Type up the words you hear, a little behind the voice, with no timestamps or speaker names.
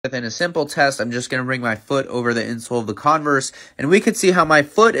In a simple test, I'm just going to bring my foot over the insole of the Converse, and we could see how my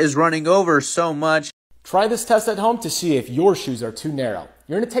foot is running over so much. Try this test at home to see if your shoes are too narrow.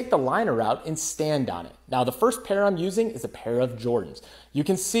 You're going to take the liner out and stand on it. Now, the first pair I'm using is a pair of Jordans. You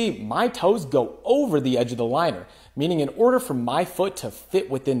can see my toes go over the edge of the liner, meaning in order for my foot to fit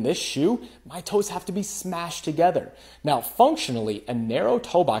within this shoe, my toes have to be smashed together. Now, functionally, a narrow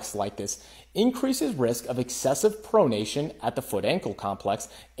toe box like this increases risk of excessive pronation at the foot-ankle complex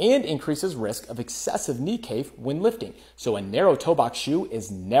and increases risk of excessive knee cave when lifting. So a narrow toe box shoe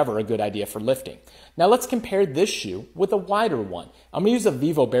is never a good idea for lifting. Now let's compare this shoe with a wider one. I'm going to use a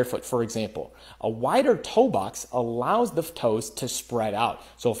Vivo Barefoot for example. A wider toe box allows the toes to spread out.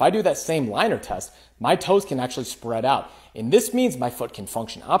 So if I do that same liner test, my toes can actually spread out. And this means my foot can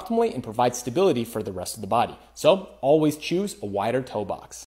function optimally and provide stability for the rest of the body. So always choose a wider toe box.